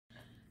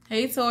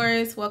Hey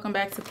Taurus, welcome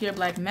back to Pure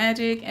Black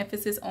Magic.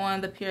 Emphasis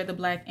on the pure, the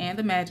black, and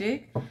the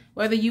magic.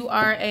 Whether you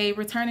are a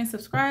returning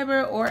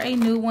subscriber or a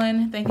new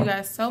one, thank you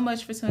guys so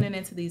much for tuning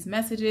into these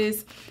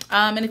messages.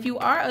 And if you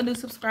are a new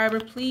subscriber,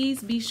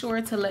 please be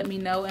sure to let me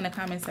know in the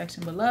comment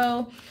section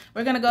below.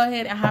 We're going to go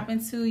ahead and hop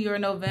into your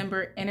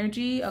November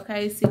energy,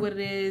 okay? See what it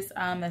is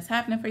that's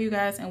happening for you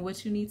guys and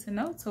what you need to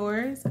know,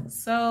 Taurus.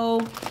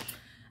 So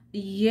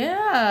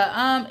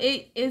yeah,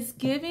 it is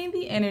giving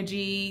the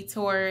energy,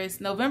 Taurus.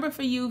 November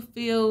for you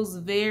feels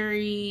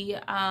very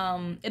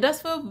it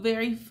does feel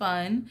very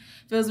fun.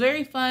 Feels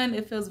very fun.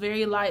 It feels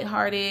very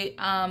lighthearted.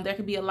 There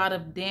could be a lot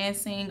of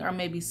dancing or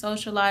maybe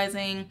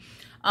socializing,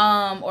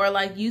 or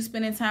like you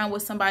spending time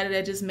with somebody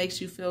that just makes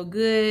you feel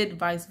good,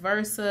 vice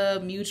versa,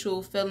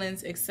 mutual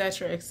feelings,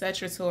 etc.,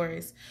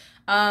 Taurus.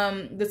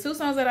 The two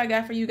songs that I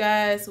got for you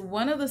guys,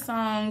 one of the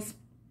songs,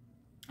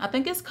 I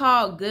think it's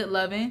called Good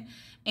Lovin'.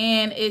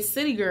 And it's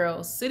City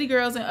Girls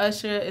and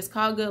Usher. It's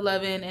called Good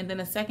Lovin'. And then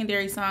the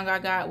secondary song I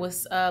got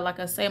was like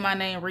a Say My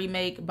Name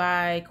remake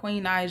by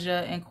Queen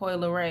Naija and Coi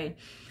Leray.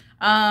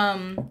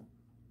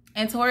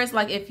 And Taurus,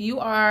 like if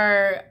you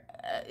are,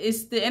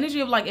 it's the energy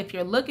of like if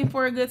you're looking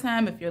for a good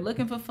time, if you're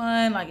looking for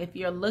fun, like if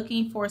you're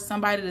looking for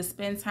somebody to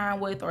spend time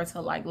with or to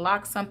like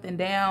lock something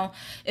down,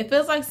 it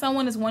feels like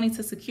someone is wanting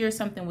to secure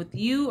something with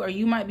you, or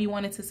you might be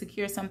wanting to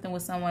secure something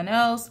with someone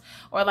else,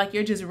 or like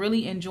you're just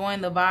really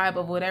enjoying the vibe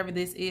of whatever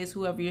this is,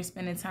 whoever you're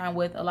spending time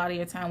with, a lot of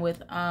your time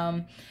with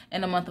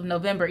in the month of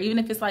November, even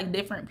if it's like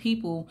different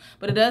people.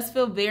 But it does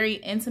feel very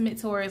intimate,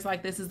 Taurus,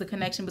 like this is the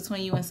connection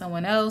between you and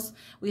someone else.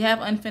 We have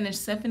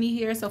Unfinished Symphony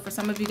here, so for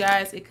some of you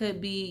guys it could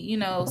be, you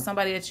know,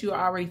 somebody that you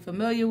are already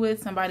familiar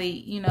with,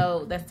 somebody, you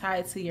know, that's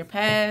tied to your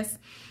past.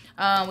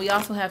 We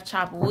also have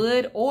Chop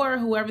Wood, or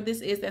whoever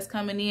this is that's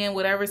coming in,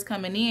 whatever's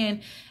coming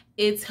in,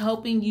 it's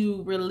helping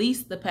you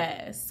release the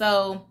past.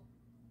 So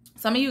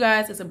some of you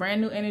guys, it's a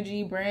brand new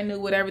energy, brand new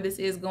whatever this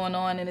is going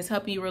on, and it's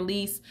helping you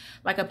release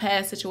like a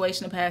past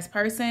situation, a past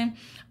person.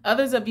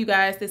 Others of you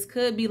guys, this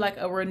could be like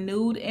a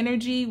renewed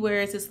energy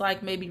where it's just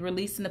like maybe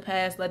releasing the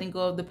past, letting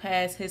go of the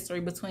past history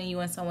between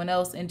you and someone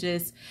else, and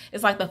just,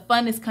 it's like the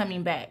fun is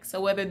coming back. So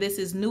whether this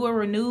is new or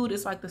renewed,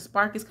 it's like the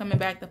spark is coming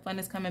back, the fun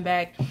is coming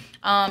back.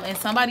 And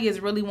somebody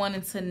is really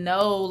wanting to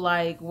know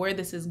like where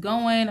this is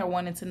going, or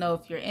wanting to know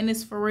if you're in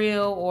this for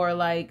real, or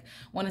like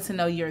wanting to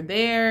know you're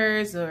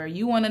theirs, or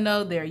you want to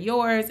know they're yours.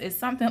 It's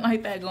something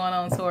like that going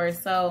on,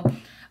 Taurus. So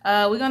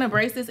we're going to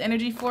brace this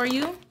energy for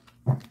you.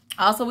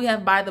 Also, we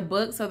have by the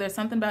book. So there's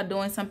something about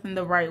doing something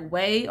the right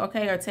way,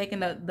 okay, or taking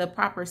the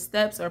proper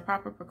steps or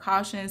proper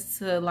precautions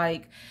to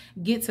like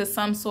get to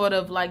some sort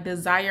of like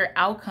desired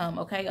outcome,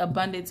 okay,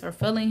 abundance or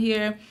filling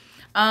here.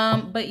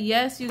 But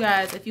yes, you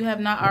guys, if you have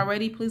not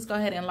already, please go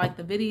ahead and like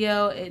the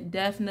video. It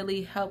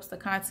definitely helps the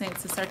content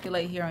to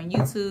circulate here on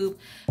YouTube,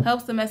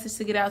 helps the message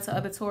to get out to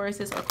other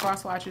Tauruses or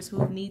cross watchers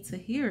who need to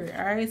hear it.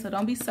 All right, so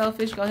don't be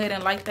selfish. Go ahead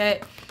and like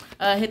that,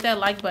 hit that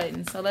like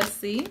button. So let's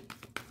see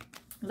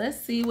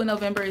what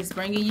November is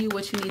bringing you,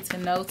 what you need to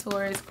know,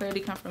 Taurus. Clarity,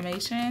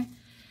 confirmation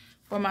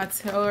for my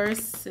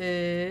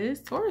Tauruses.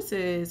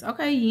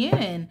 Okay,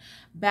 yin,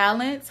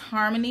 balance,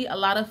 harmony, a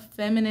lot of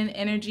feminine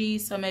energy.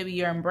 So maybe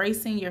you're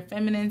embracing your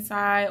feminine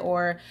side,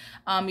 or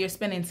you're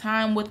spending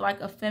time with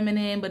like a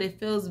feminine, but it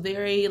feels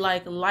very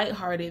like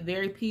lighthearted,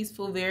 very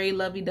peaceful, very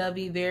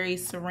lovey-dovey, very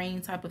serene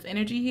type of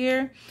energy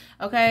here.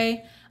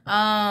 Okay.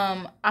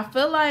 I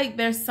feel like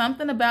there's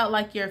something about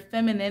like your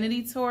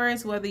femininity,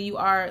 Taurus, whether you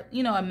are,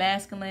 you know, a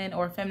masculine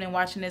or feminine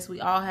watching this,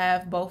 we all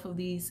have both of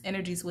these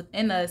energies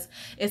within us.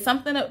 It's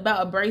something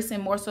about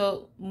embracing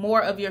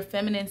more of your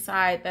feminine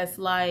side that's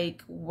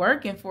like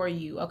working for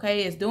you.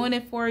 Okay. It's doing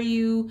it for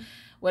you.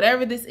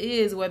 Whatever this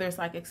is, whether it's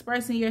like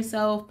expressing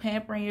yourself,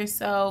 pampering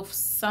yourself,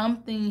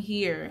 something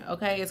here,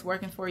 okay, it's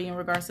working for you in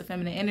regards to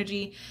feminine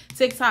energy.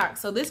 TikTok.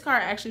 So this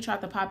card actually tried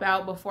to pop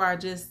out before I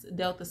just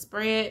dealt the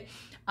spread.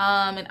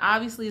 And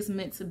obviously it's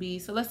meant to be.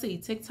 So let's see,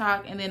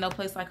 TikTok, and then No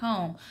Place Like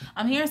Home.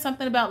 I'm hearing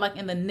something about like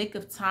in the nick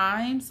of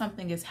time,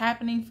 something is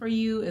happening for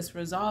you, it's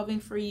resolving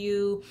for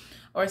you,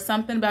 or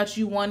something about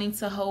you wanting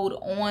to hold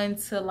on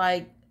to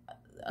like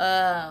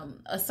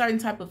a certain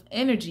type of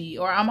energy.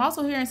 Or I'm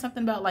also hearing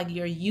something about like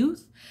your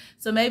youth.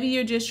 So maybe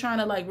you're just trying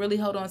to like really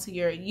hold on to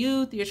your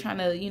youth. You're trying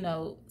to, you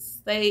know,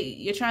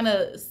 stay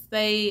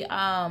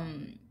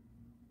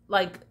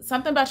like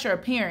something about your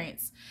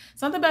appearance,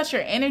 something about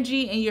your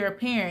energy and your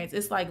appearance.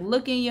 It's like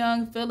looking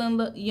young, feeling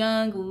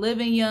young,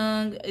 living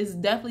young. It's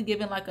definitely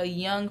giving like a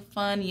young,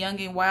 fun, young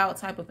and wild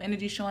type of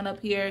energy showing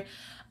up here.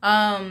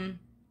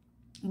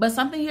 But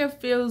something here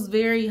feels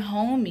very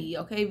homey,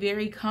 okay,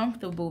 very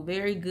comfortable,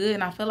 very good.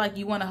 And I feel like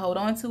you want to hold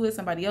on to it.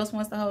 Somebody else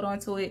wants to hold on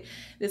to it.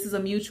 This is a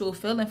mutual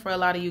feeling for a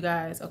lot of you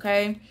guys,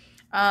 okay?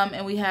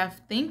 And we have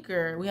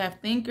Thinker, we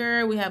have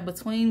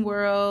Between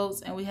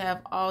Worlds, and we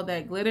have All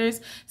That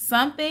Glitters.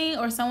 Something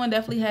or someone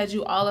definitely had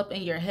you all up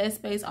in your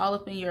headspace, all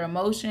up in your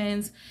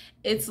emotions.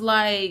 It's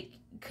like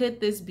could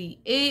this be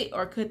it,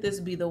 or could this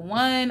be the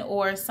one,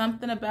 or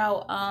something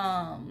about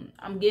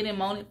I'm getting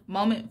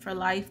Moment for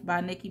Life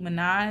by Nicki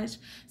Minaj.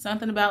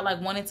 Something about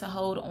like wanting to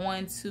hold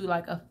on to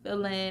like a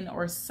feeling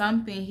or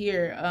something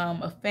here,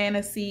 a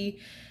fantasy,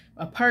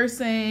 a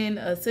person,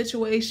 a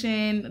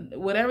situation,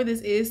 whatever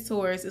this is,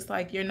 Taurus. It's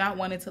like you're not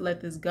wanting to let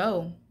this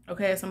go.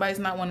 Okay, somebody's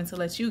not wanting to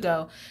let you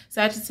go.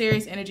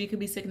 Sagittarius energy could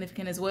be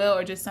significant as well,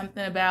 or just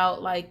something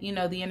about like, you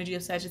know, the energy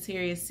of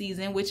Sagittarius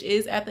season, which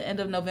is at the end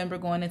of November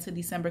going into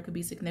December, could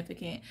be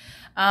significant.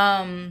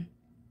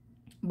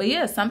 But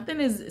yeah,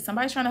 somebody's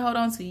trying to hold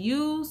on to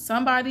you,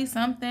 somebody,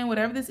 something,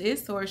 whatever this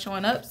is, Taurus,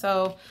 showing up.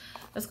 So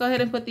let's go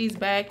ahead and put these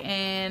back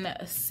and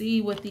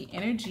see what the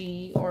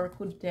energy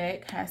oracle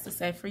deck has to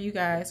say for you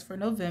guys for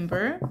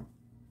November.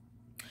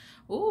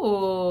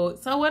 Ooh,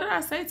 so what did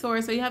I say,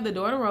 Taurus? So you have the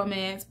door to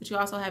romance, but you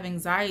also have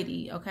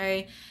anxiety,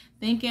 okay?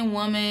 Thinking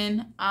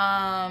woman,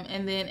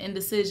 and then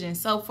indecision.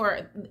 So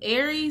for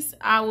Aries,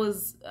 I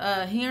was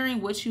hearing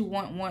what you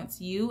want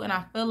wants you, and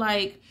I feel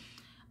like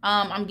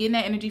I'm getting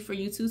that energy for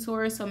you too,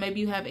 Taurus. So maybe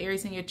you have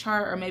Aries in your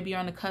chart, or maybe you're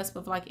on the cusp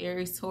of like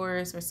Aries,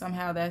 Taurus, or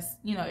somehow that's,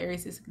 you know,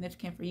 Aries is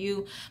significant for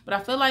you. But I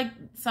feel like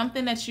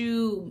something that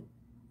you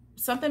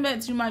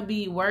might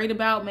be worried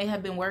about, may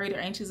have been worried or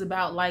anxious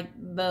about, like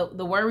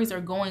the worries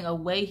are going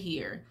away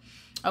here.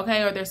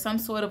 Okay, or there's some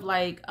sort of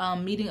like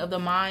meeting of the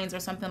minds or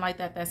something like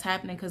that that's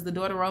happening, because the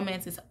door to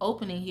romance is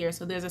opening here.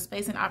 So there's a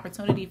space and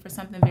opportunity for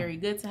something very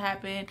good to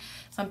happen,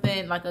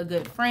 something like a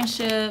good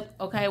friendship,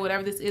 okay,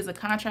 whatever this is, a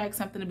contract,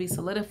 something to be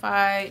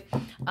solidified,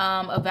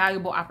 a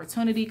valuable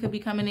opportunity could be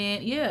coming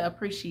in. Yeah,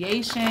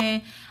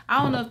 appreciation.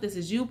 I don't know if this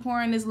is you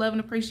pouring this love and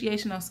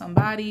appreciation on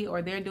somebody,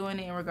 or they're doing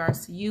it in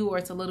regards to you, or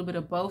it's a little bit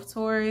of both,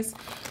 Taurus.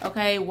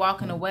 Okay,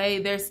 walking away.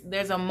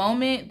 There's a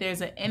moment, there's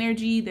an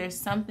energy, there's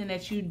something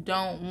that you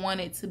don't want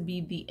it to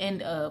be the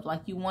end of.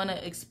 Like you want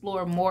to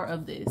explore more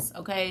of this,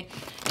 okay?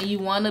 And you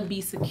want to be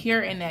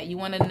secure in that. You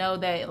want to know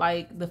that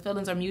like the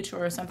feelings are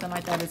mutual or something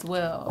like that as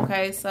well,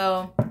 okay?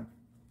 So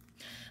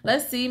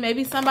let's see,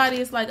 maybe somebody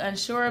is like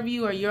unsure of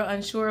you, or you're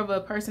unsure of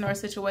a person or a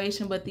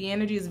situation, but the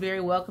energy is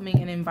very welcoming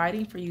and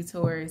inviting for you,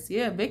 Taurus.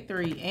 Yeah,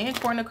 victory and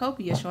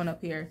cornucopia showing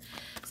up here.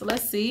 So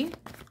let's see.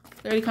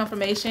 Clarity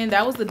confirmation.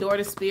 That was the door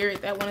to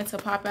spirit that wanted to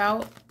pop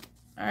out.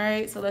 All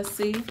right, so let's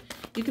see.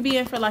 You could be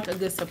in for like a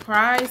good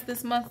surprise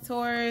this month,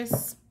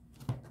 Taurus.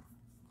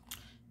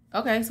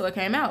 Okay, so it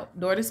came out.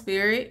 Door to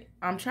spirit.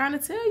 I'm trying to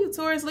tell you,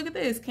 Taurus, look at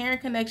this. Caring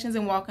connections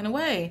and walking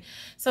away.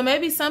 So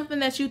maybe something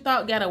that you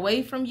thought got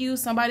away from you,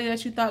 somebody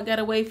that you thought got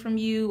away from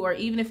you, or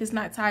even if it's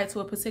not tied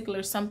to a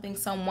particular something,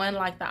 someone,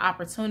 like the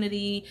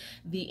opportunity,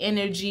 the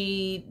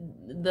energy,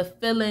 the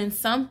feeling,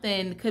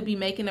 something could be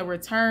making a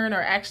return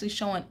or actually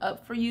showing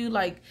up for you.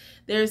 Like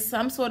there's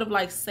some sort of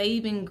like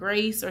saving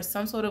grace or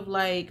some sort of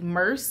like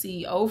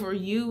mercy over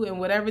you,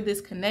 and whatever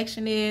this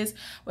connection is,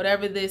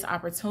 whatever this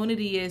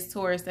opportunity is,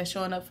 Taurus, that's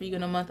showing up for you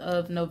in the month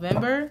of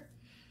November.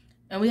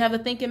 And we have the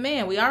thinking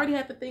man. We already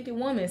have the thinking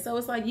woman. So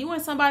it's like you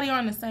and somebody are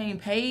on the same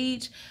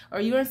page, or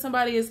you and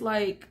somebody is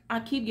like, I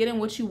keep getting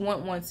what you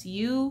want wants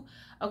you.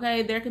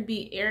 Okay, there could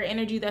be air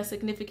energy that's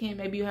significant.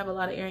 Maybe you have a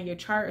lot of air in your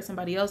chart, or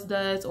somebody else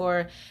does,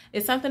 or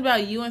it's something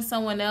about you and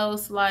someone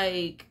else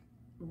like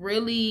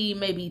really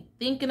maybe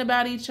thinking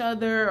about each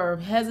other or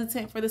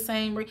hesitant for the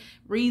same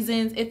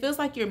reasons. It feels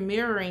like you're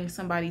mirroring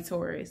somebody,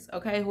 Taurus,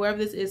 okay? Whoever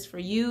this is for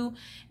you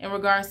in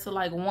regards to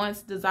like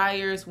wants,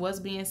 desires, what's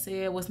being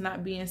said, what's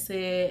not being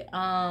said.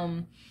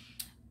 And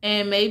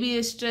maybe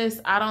it's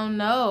just, I don't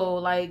know,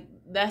 like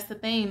that's the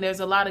thing. There's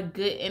a lot of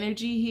good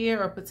energy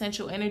here, or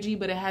potential energy,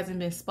 but it hasn't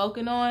been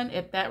spoken on.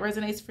 If that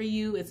resonates for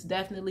you, it's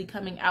definitely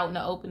coming out in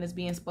the open as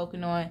being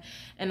spoken on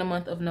in the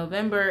month of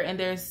November. And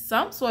there's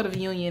some sort of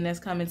union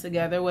that's coming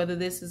together, whether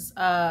this is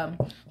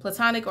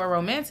platonic or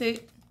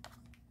romantic.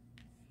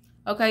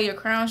 Okay, your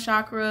crown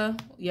chakra.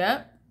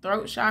 Yep,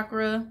 throat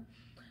chakra.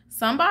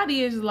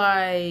 Somebody is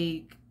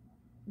like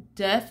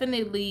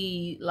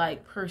definitely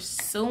like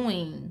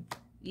pursuing.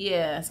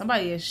 Yeah,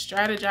 somebody is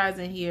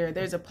strategizing here.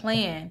 There's a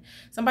plan.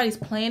 Somebody's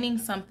planning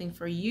something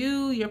for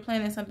you. You're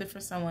planning something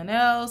for someone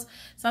else.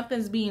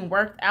 Something's being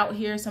worked out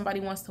here. Somebody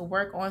wants to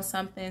work on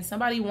something.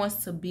 Somebody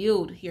wants to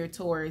build here,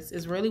 Taurus,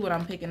 is really what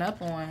I'm picking up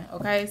on.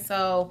 Okay,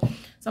 so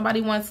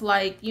somebody wants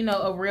like, you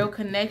know, a real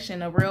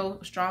connection, a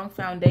real strong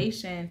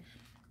foundation.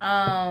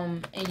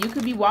 And you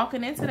could be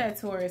walking into that,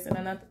 Taurus,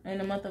 in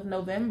the month of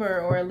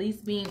November, or at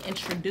least being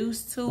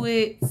introduced to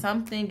it,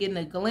 something, getting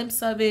a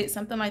glimpse of it,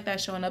 something like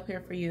that showing up here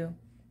for you.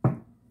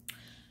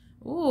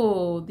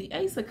 Ooh, the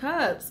Ace of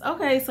Cups.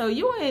 Okay, so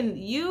you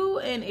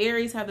and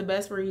Aries have the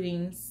best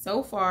readings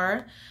so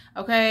far.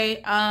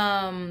 Okay,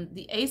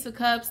 the Ace of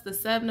Cups, the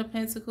Seven of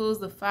Pentacles,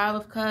 the Five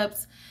of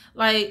Cups.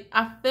 Like,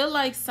 I feel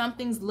like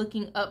something's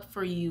looking up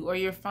for you, or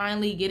you're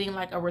finally getting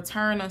like a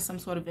return on some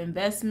sort of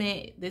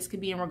investment. This could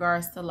be in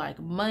regards to like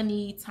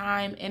money,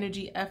 time,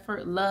 energy,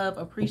 effort, love,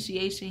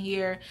 appreciation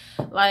here.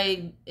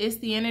 Like, it's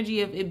the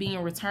energy of it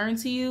being returned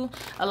to you.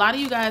 A lot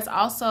of you guys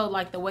also,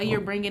 like, the way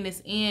you're bringing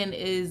this in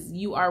is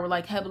you are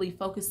like heavily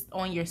focused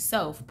on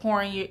yourself,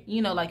 pouring your,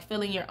 you know, like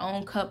filling your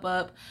own cup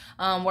up,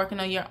 working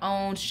on your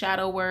own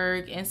shadow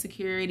work,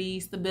 insecurity,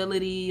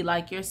 stability.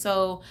 Like, you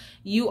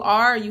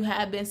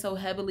have been so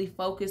heavily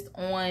focused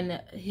on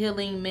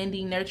healing,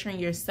 mending, nurturing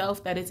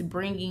yourself that it's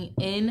bringing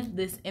in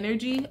this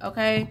energy.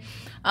 Okay.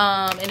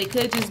 And it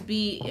could just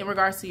be in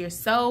regards to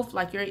yourself,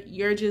 like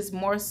you're just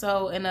more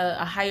so in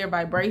a higher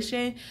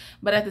vibration,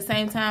 but at the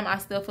same time I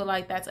still feel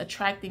like that's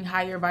attracting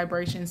higher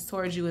vibrations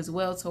towards you as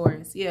well,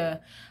 Taurus. Yeah.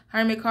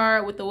 Hermit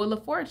card with the Wheel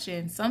of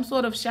Fortune. Some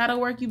sort of shadow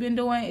work you've been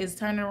doing is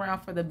turning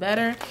around for the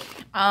better.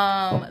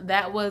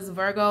 That was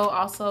Virgo.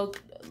 Also,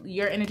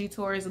 your energy,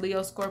 Taurus,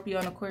 Leo, Scorpio,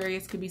 and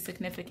Aquarius could be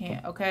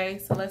significant. Okay,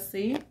 so let's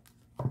see.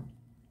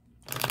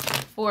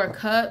 Four of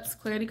Cups,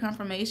 clarity,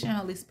 confirmation,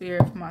 Holy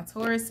Spirit for my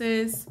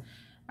Tauruses.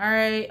 All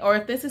right, or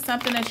if this is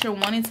something that you're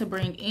wanting to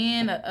bring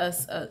in,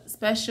 a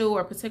special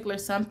or particular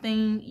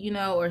something, you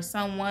know, or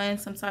someone,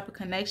 some type of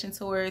connection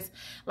towards,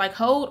 like,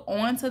 hold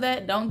on to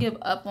that. Don't give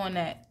up on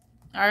that.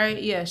 All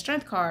right, yeah,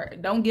 Strength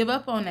card. Don't give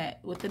up on that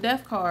with the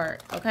Death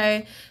card,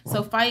 okay?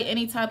 So fight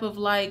any type of,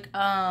 like,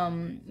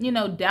 you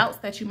know, doubts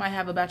that you might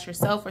have about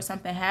yourself or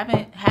something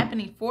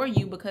happening for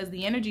you, because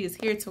the energy is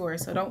here,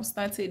 Taurus. So don't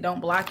stunt it, don't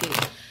block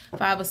it.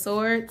 Five of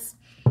Swords.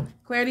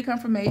 Clarity,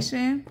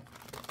 confirmation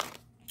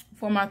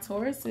for my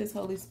Tauruses,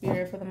 Holy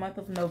Spirit, for the month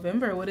of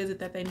November. What is it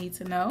that they need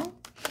to know?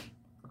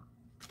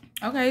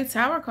 Okay,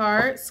 Tower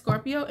card,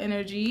 Scorpio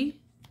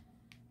energy,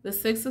 the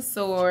Six of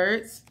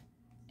Swords,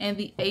 and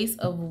the Ace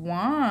of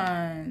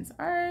Wands.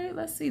 All right,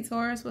 let's see,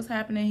 Taurus, what's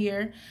happening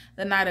here?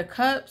 The Knight of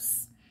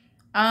Cups.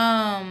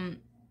 Yeah,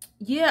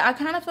 I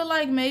kind of feel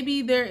like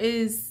maybe there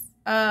is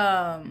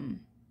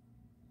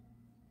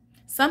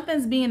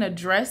something's being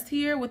addressed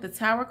here with the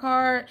Tower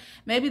card.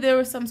 Maybe there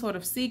was some sort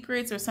of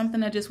secrets or something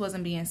that just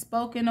wasn't being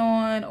spoken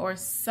on, or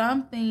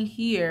something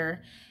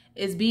here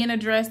is being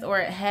addressed,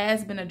 or it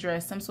has been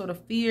addressed. Some sort of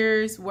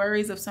fears,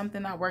 worries of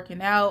something not working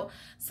out,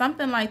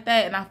 something like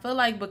that. And I feel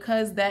like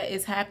because that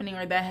is happening,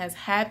 or that has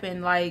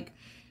happened, like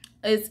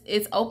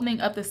it's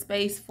opening up the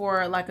space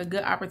for like a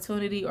good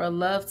opportunity or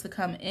love to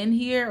come in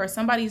here, or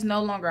somebody's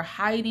no longer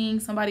hiding.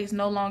 Somebody's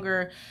no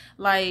longer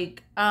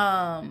like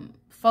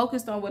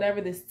focused on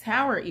whatever this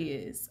tower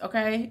is.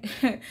 Okay.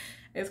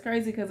 It's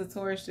crazy because a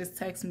Taurus just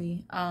texted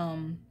me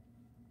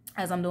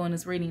as I'm doing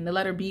this reading. The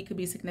letter B could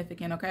be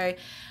significant, okay?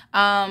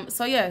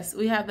 So yes,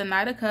 we have the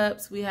Knight of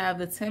Cups, we have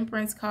the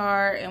Temperance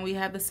card, and we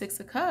have the Six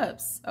of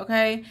Cups,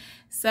 okay?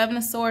 Seven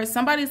of Swords.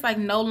 Somebody's like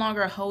no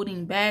longer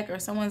holding back, or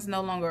someone's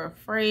no longer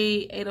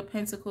afraid. Eight of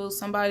Pentacles.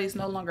 Somebody's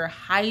no longer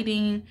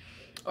hiding,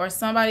 or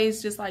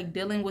somebody's just like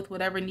dealing with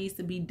whatever needs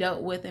to be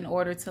dealt with in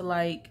order to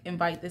like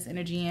invite this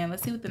energy in.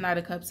 Let's see what the Knight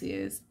of Cups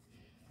is.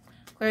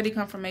 Clarity,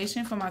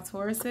 confirmation for my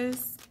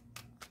Tauruses.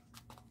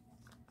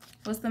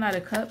 What's the Knight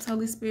of Cups,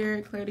 Holy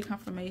Spirit? Clarity,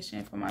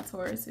 confirmation for my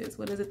Tauruses.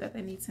 What is it that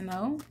they need to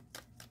know?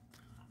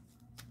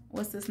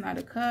 What's this Knight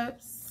of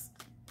Cups?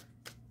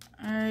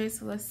 All right,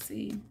 so let's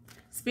see.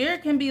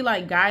 Spirit can be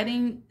like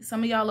guiding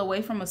some of y'all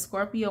away from a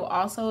Scorpio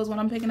also, is what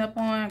I'm picking up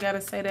on. I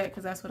gotta say that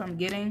because that's what I'm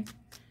getting.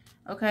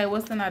 Okay,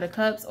 what's the Knight of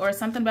Cups? Or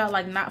something about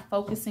like not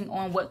focusing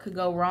on what could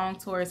go wrong,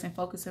 Taurus, and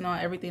focusing on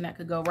everything that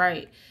could go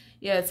right.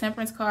 Yeah,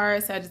 Temperance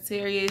card,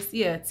 Sagittarius.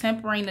 Yeah,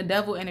 tempering the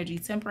devil energy,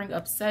 tempering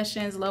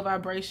obsessions, low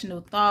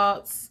vibrational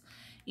thoughts,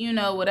 you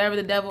know, whatever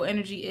the devil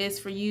energy is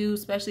for you,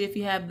 especially if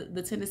you have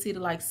the tendency to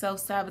like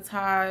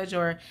self-sabotage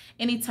or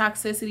any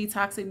toxicity,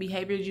 toxic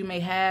behaviors you may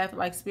have.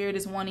 Like, Spirit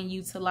is wanting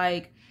you to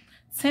like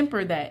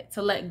temper that,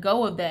 to let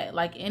go of that,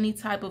 like any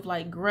type of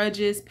like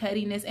grudges,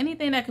 pettiness,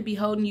 anything that could be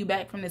holding you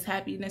back from this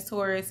happiness,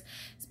 Taurus.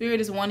 Spirit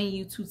is wanting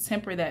you to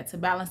temper that, to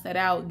balance that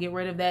out, get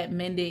rid of that,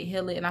 mend it,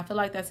 heal it. And I feel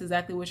like that's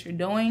exactly what you're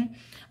doing.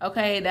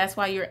 Okay, that's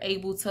why you're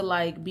able to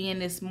like be in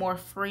this more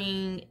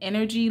freeing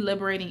energy,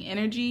 liberating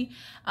energy.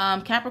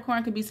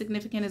 Capricorn could be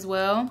significant as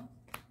well.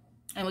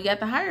 And we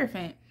got the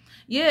Hierophant.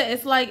 Yeah,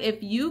 it's like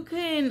if you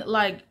can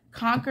like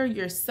conquer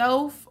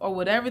yourself, or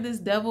whatever this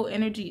devil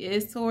energy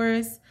is,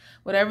 Taurus,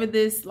 whatever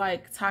this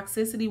like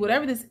toxicity,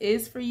 whatever this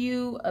is for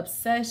you,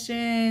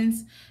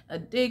 obsessions,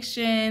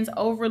 addictions,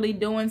 overly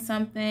doing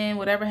something,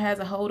 whatever has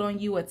a hold on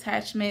you,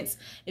 attachments,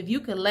 if you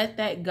could let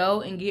that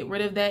go and get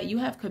rid of that, you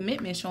have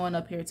commitment showing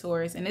up here,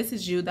 Taurus. And this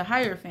is you, the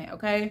Hierophant,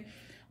 okay?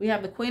 We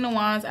have the Queen of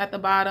Wands at the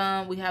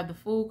bottom. We have the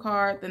Fool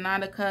card, the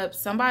Nine of Cups.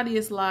 Somebody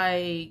is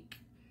like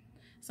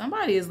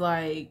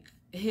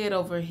head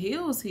over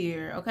heels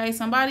here, okay?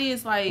 Somebody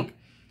is like,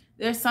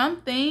 there's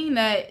something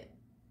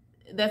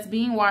that's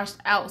being washed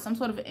out, some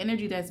sort of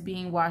energy that's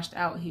being washed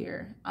out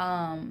here,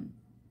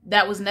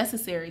 that was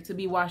necessary to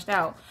be washed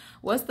out.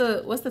 What's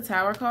the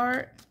Tower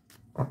card?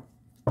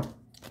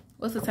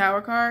 What's the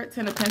Tower card?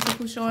 Ten of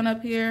Pentacles showing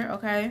up here,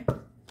 okay?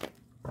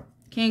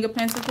 King of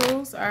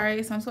Pentacles, all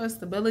right, some sort of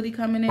stability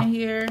coming in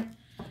here.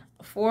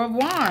 Four of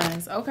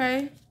Wands.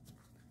 Okay.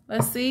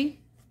 Let's see.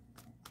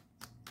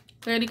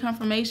 Clarity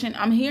confirmation.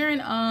 I'm hearing,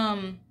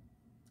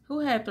 who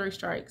had 3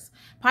 strikes?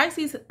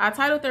 Pisces, I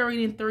titled their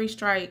reading 3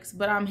 strikes,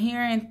 but I'm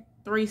hearing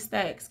 3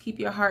 stacks. Keep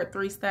your heart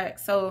 3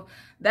 stacks. So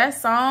that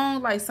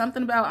song, like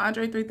something about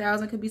Andre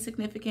 3000 could be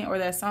significant, or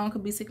that song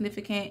could be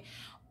significant.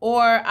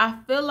 Or I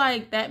feel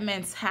like that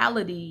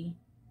mentality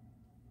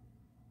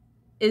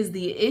is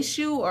the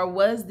issue, or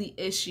was the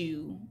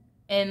issue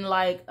in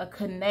like a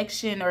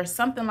connection or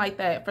something like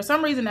that. For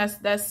some reason,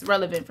 that's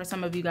relevant for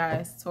some of you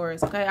guys,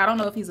 Taurus. Okay, I don't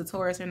know if he's a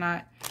Taurus or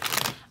not.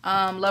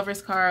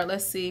 Lover's card.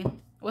 Let's see.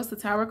 What's the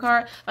Tower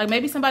card? Like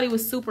maybe somebody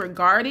was super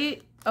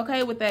guarded.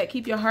 Okay, with that,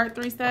 keep your heart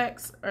 3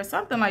 stacks or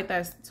something like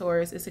that,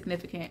 Taurus, is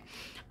significant.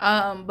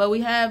 But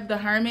we have the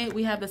Hermit,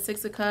 we have the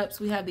 6 of Cups,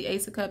 we have the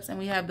Ace of Cups, and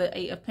we have the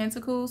 8 of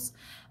Pentacles.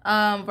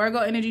 Virgo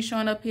energy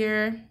showing up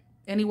here.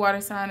 Any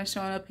water sign is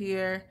showing up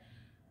here.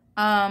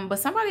 But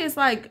somebody is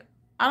like,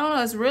 I don't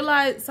know,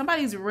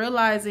 somebody's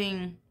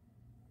realizing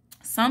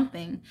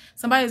something.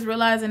 Somebody's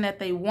realizing that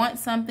they want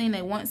something,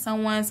 they want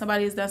someone.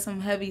 Somebody has done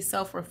some heavy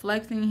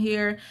self-reflecting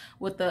here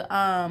with the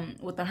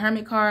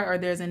Hermit card, or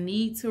there's a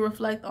need to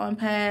reflect on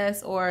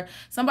past, or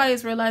somebody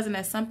is realizing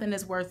that something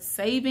is worth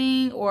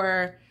saving,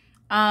 or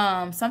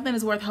something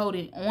is worth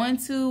holding on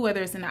to,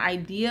 whether it's an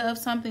idea of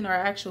something or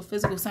actual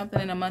physical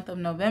something in the month of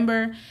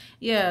November.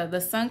 Yeah,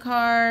 the Sun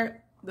card,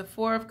 the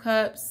 4 of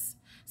Cups.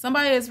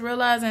 Somebody is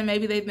realizing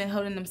maybe they've been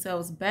holding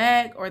themselves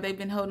back, or they've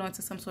been holding on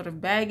to some sort of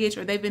baggage,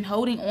 or they've been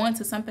holding on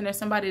to something or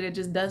somebody that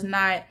just does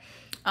not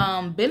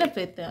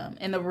benefit them.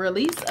 And the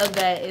release of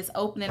that is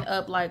opening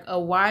up like a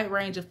wide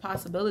range of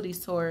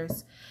possibilities,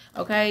 Taurus.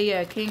 Okay,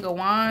 yeah, King of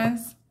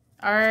Wands.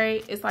 All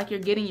right, it's like you're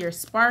getting your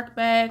spark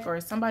back, or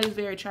somebody's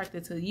very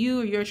attracted to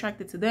you, or you're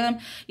attracted to them.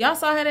 Y'all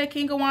saw how that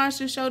King of Wands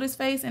just showed his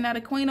face, and now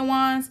the Queen of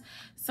Wands.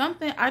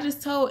 Something, I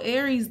just told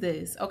Aries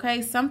this,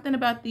 okay? Something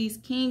about these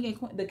the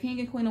King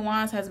and Queen of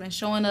Wands has been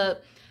showing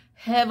up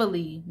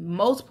heavily.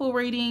 Multiple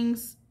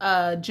readings,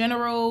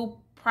 general,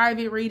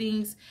 private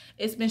readings.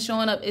 It's been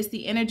showing up. It's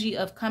the energy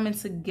of coming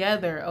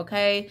together,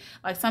 okay?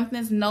 Like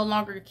something's no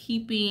longer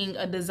keeping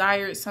a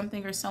desired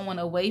something or someone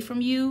away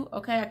from you,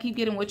 okay? I keep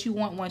getting what you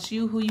want wants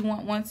you, who you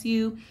want wants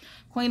you.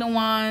 Queen of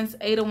Wands,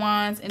 8 of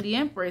Wands, and the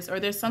Empress. Or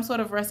there's some sort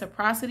of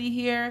reciprocity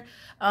here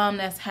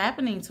that's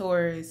happening,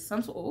 Taurus.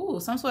 Some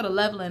sort of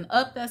leveling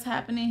up that's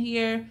happening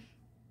here.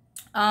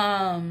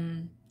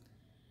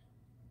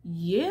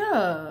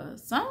 Yeah,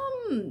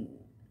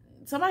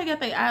 somebody got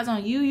their eyes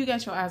on you. You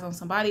got your eyes on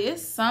somebody.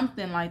 It's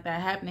something like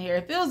that happening here.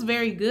 It feels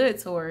very good,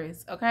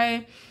 Taurus.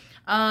 Okay.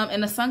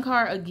 And the Sun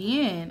card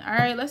again. All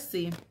right, let's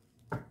see.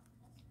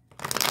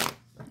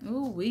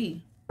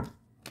 Ooh-wee.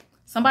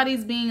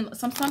 Somebody's being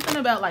something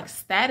about like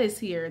status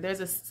here.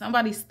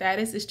 Somebody's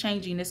status is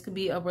changing. This could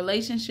be a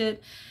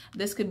relationship.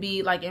 This could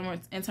be like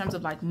in terms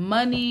of like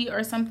money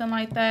or something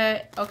like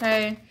that.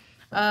 Okay.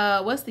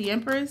 What's the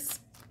Empress?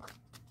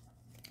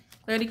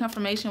 Clarity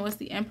confirmation. What's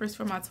the Empress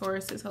for my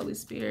Tauruses, Holy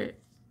Spirit?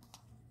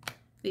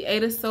 The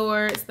 8 of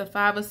Swords, the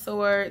 5 of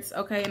Swords,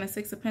 okay, and the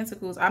 6 of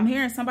Pentacles. I'm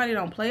hearing somebody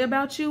don't play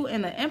about you,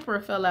 and the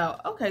Emperor fell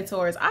out. Okay,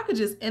 Taurus, I could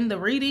just end the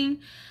reading.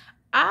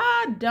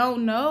 I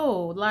don't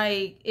know.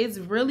 Like, it's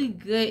really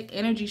good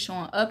energy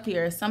showing up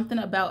here. Something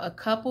about a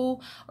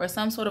couple or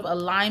some sort of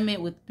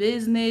alignment with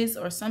business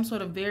or some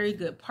sort of very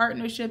good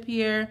partnership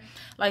here.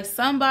 Like,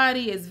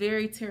 somebody is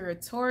very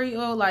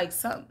territorial. Like,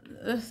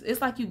 it's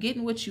like you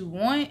getting what you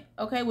want,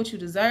 okay, what you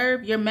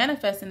deserve. You're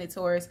manifesting it,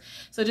 Taurus.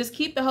 So just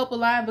keep the hope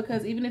alive,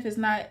 because even if it's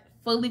not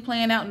fully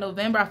playing out in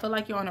November, I feel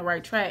like you're on the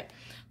right track.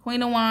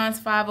 Queen of Wands,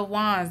 5 of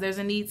Wands. There's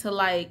a need to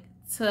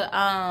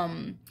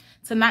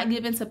not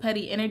give into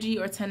petty energy,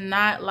 or to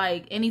not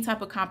like any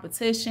type of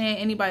competition,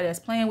 anybody that's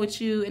playing with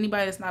you,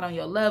 anybody that's not on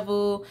your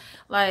level,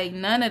 like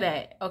none of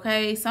that,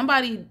 okay?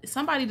 Somebody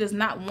does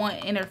not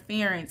want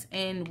interference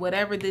in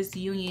whatever this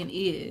union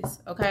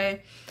is,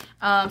 okay?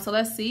 So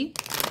let's see.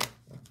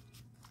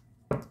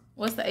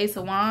 What's the Ace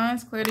of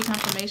Wands? Clarity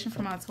confirmation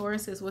for my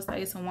Tauruses. What's the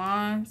Ace of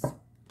Wands?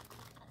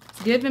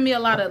 It's giving me a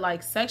lot of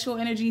like sexual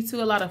energy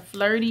too, a lot of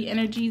flirty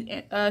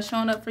energy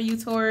showing up for you,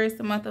 Taurus,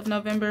 the month of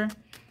November.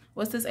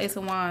 What's this Ace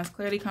of Wands?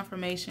 Clarity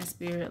confirmation,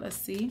 Spirit. Let's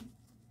see.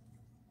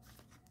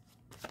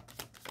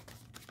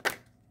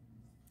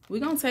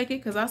 We're going to take it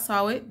because I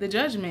saw it. The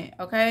Judgment,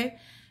 okay?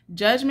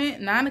 Judgment,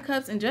 9 of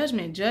Cups, and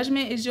Judgment.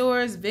 Judgment is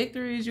yours.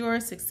 Victory is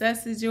yours.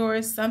 Success is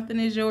yours. Something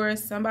is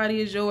yours. Somebody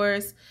is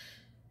yours.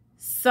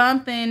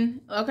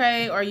 Something,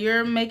 okay? Or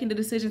you're making the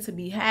decision to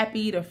be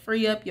happy, to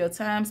free up your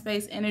time,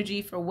 space,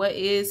 energy for what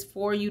is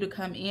for you to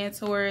come in,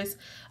 Taurus.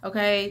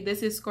 Okay,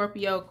 this is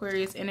Scorpio,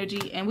 Aquarius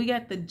energy. And we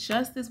got the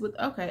Justice with,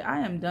 okay, I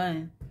am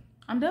done.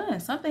 I'm done.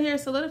 Something here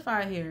is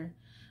solidified here.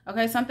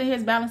 Okay, something here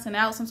is balancing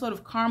out. Some sort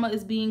of karma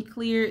is being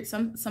cleared.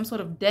 Some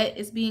sort of debt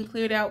is being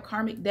cleared out.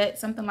 Karmic debt,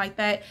 something like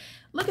that.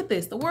 Look at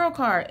this. The World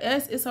card.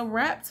 It's a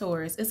wrap,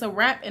 Taurus. It's a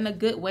wrap in a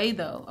good way,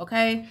 though.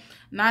 Okay.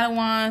 9 of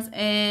Wands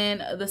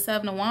and the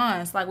 7 of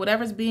Wands. Like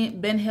whatever's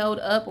been held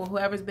up, or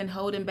whoever's been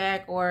holding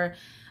back, or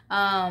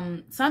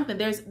something.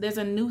 There's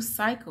a new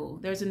cycle.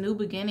 There's a new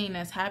beginning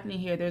that's happening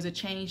here. There's a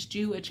changed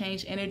you, a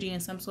changed energy in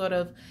some sort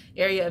of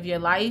area of your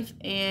life.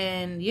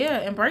 And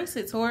yeah, embrace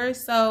it,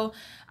 Taurus. So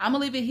I'm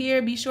gonna leave it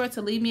here. Be sure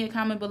to leave me a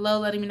comment below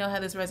letting me know how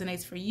this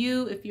resonates for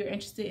you. If you're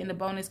interested in the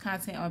bonus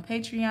content on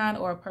Patreon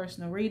or a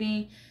personal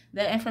reading,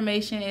 that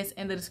information is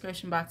in the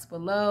description box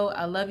below.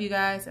 I love you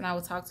guys, and I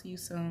will talk to you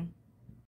soon.